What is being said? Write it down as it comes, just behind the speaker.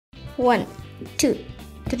1, 2,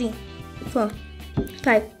 3, 4,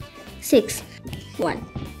 5, 6. 1,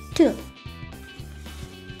 2.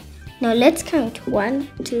 Now let's count 1,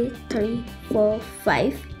 2, 3, 4,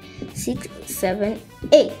 5, 6, 7,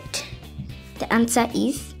 8. The answer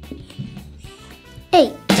is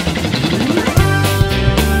 8.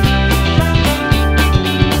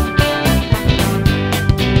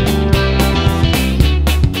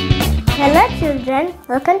 Hello children,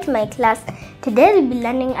 welcome to my class. Today we'll be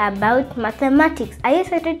learning about mathematics. Are you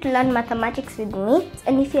excited to learn mathematics with me?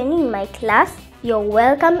 And if you're new in my class, you're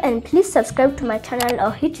welcome, and please subscribe to my channel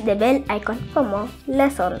or hit the bell icon for more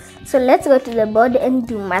lessons. So let's go to the board and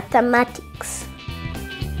do mathematics.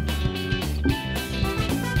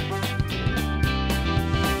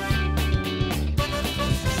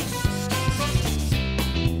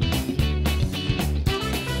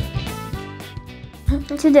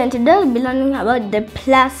 Today we'll be learning about the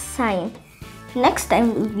plus sign. Next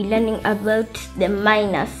time we'll be learning about the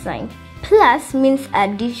minus sign. Plus means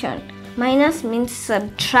addition. Minus means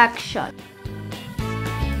subtraction.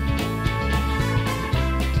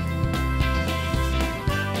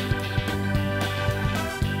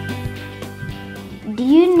 Do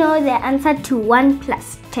you know the answer to 1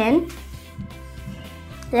 plus 10?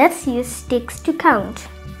 Let's use sticks to count.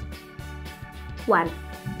 1.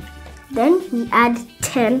 Then we add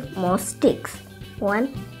 10 more sticks.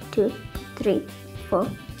 1, 2, 3, 4,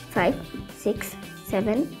 5, 6,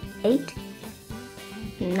 7, 8,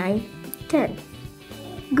 9, 10.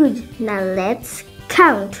 Good. Now let's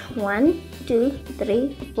count. 1, 2,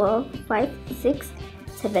 3, 4, 5, 6,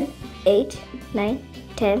 7, 8, 9,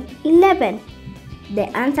 10, 11.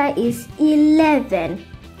 The answer is 11.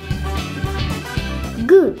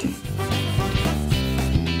 Good.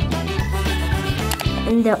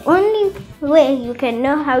 And the only way you can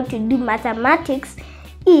know how to do mathematics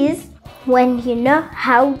is when you know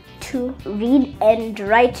how to read and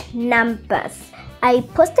write numbers. I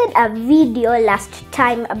posted a video last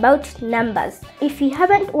time about numbers. If you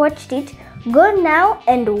haven't watched it, go now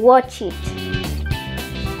and watch it.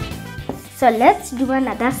 So let's do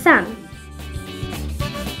another sum.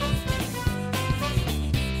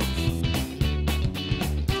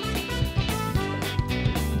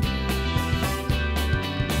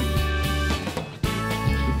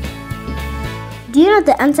 Do you know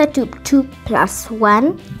the answer to 2 plus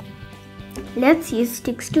 1? Let's use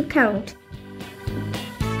sticks to count.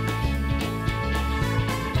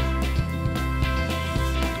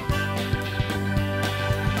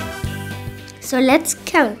 So let's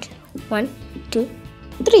count. 1, 2,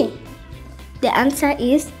 3. The answer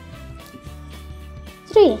is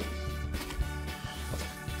 3.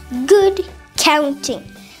 Good counting.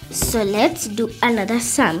 So let's do another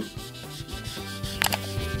sum.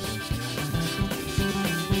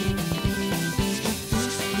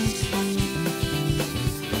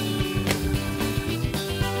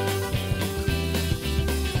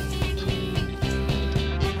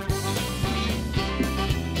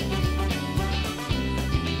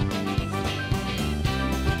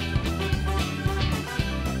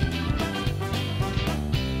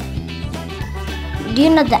 Do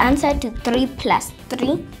you know the answer to 3 plus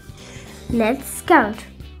 3? Let's count.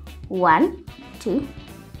 1, 2,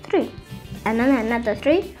 3. And then another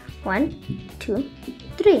 3. 1, 2,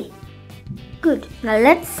 3. Good. Now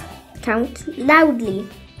let's count loudly.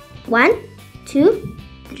 1, 2,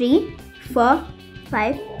 3, 4,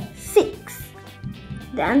 5, 6.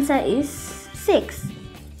 The answer is 6.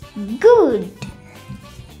 Good.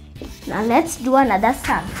 Now let's do another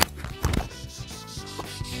sum.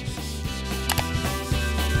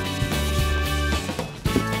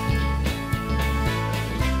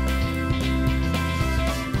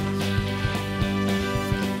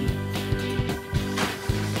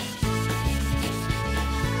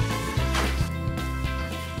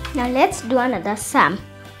 Now let's do another sum.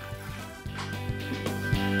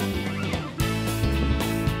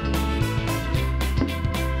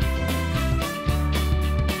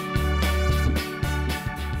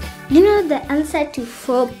 Do you know the answer to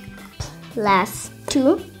 4 plus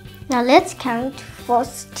 2? Now let's count 4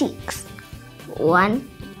 sticks. 1,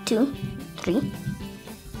 2, 3,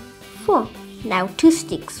 4. Now 2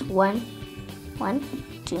 sticks. 1, 1,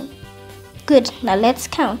 2. Good. Now let's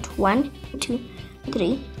count. 1, 2,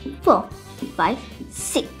 3, 4, 5,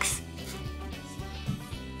 6.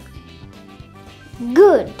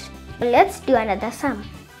 Good. Let's do another sum.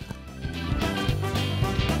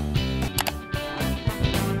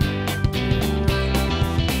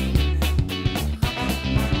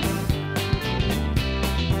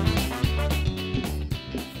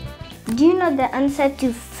 Do you know the answer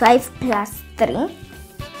to 5 plus 3?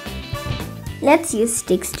 Let's use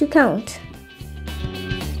sticks to count.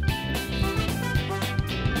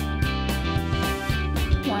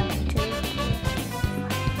 1, 2, 3,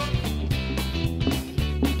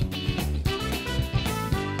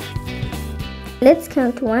 4. Let's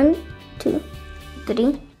count 1, 2,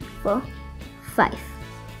 3, 4, 5,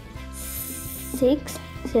 6,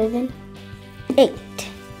 7, 8.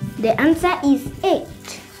 The answer is 8.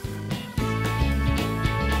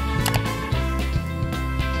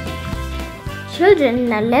 Children,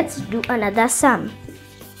 now let's do another sum.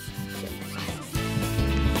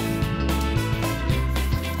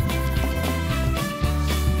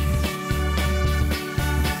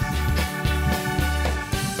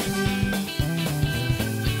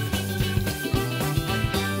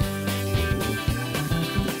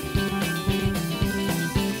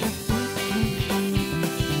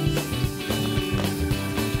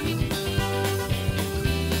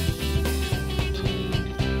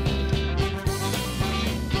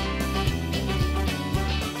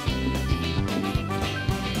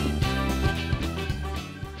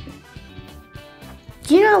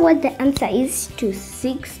 Do you know what the answer is to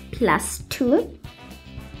 6 plus 2?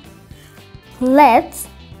 Let's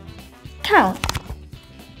count.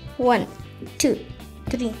 1, 2,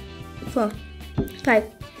 3, 4, 5,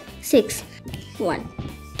 6. 1,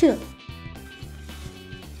 2.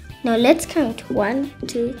 Now let's count 1,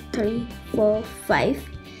 2, 3, 4, 5,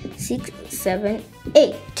 6, 7,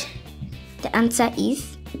 8. The answer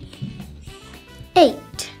is 8.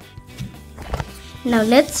 Now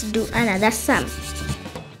let's do another sum.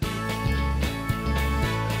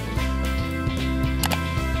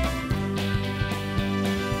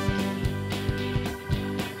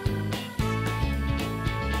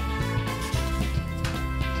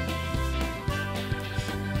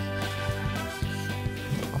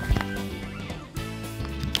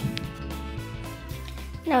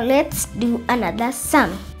 Now let's do another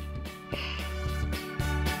sum.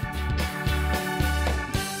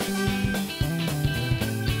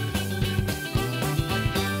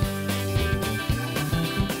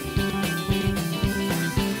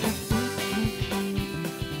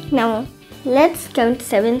 Now let's count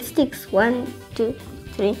 7 sticks. 1, 2,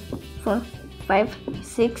 3, 4, 5,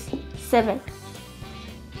 6, 7.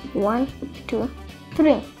 1, 2,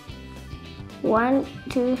 3. 1,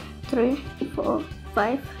 2, 3, 4,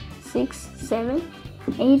 5, 6, 7,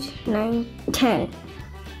 8, 9, 10.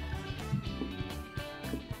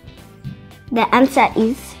 The answer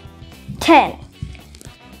is 10.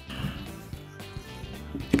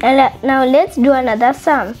 Now let's do another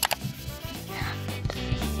sum.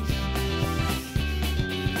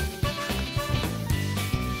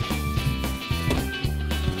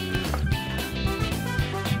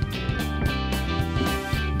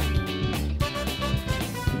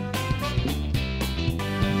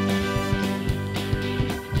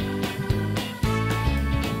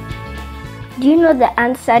 Do you know the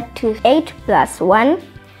answer to 8 plus 1?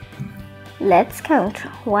 Let's count.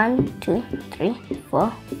 1, 2, 3,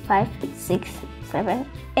 4, 5, 6, 7,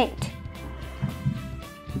 8.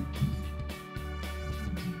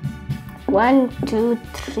 1, 2,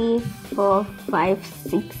 3, 4, 5,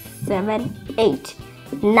 6, 7, 8.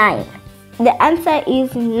 9. The answer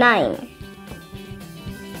is 9.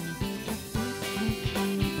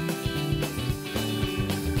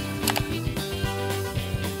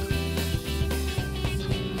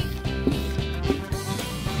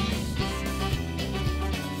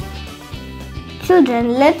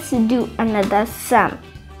 Children, let's do another sum.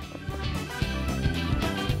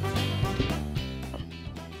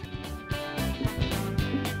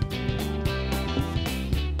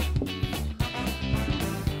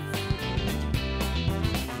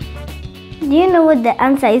 Do you know what the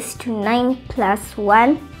answer is to 9 plus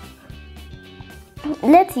 1?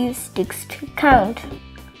 Let's use sticks to count.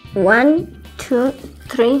 1, 2,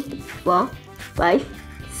 3, 4, 5,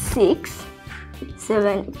 6,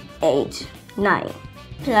 7, 8, 9.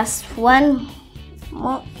 Plus 1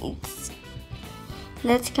 more.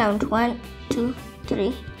 Let's count. 1, 2,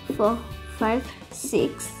 3, 4, 5,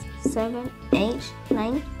 6, 7, 8,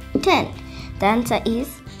 9, 10. The answer is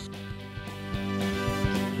 10.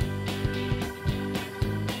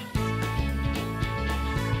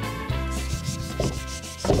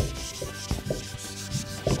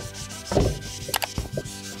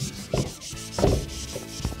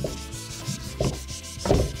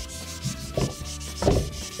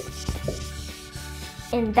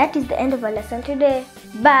 And that is the end of our lesson today.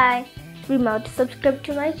 Bye. Remember to subscribe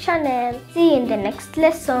to my channel. See you in the next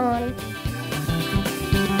lesson.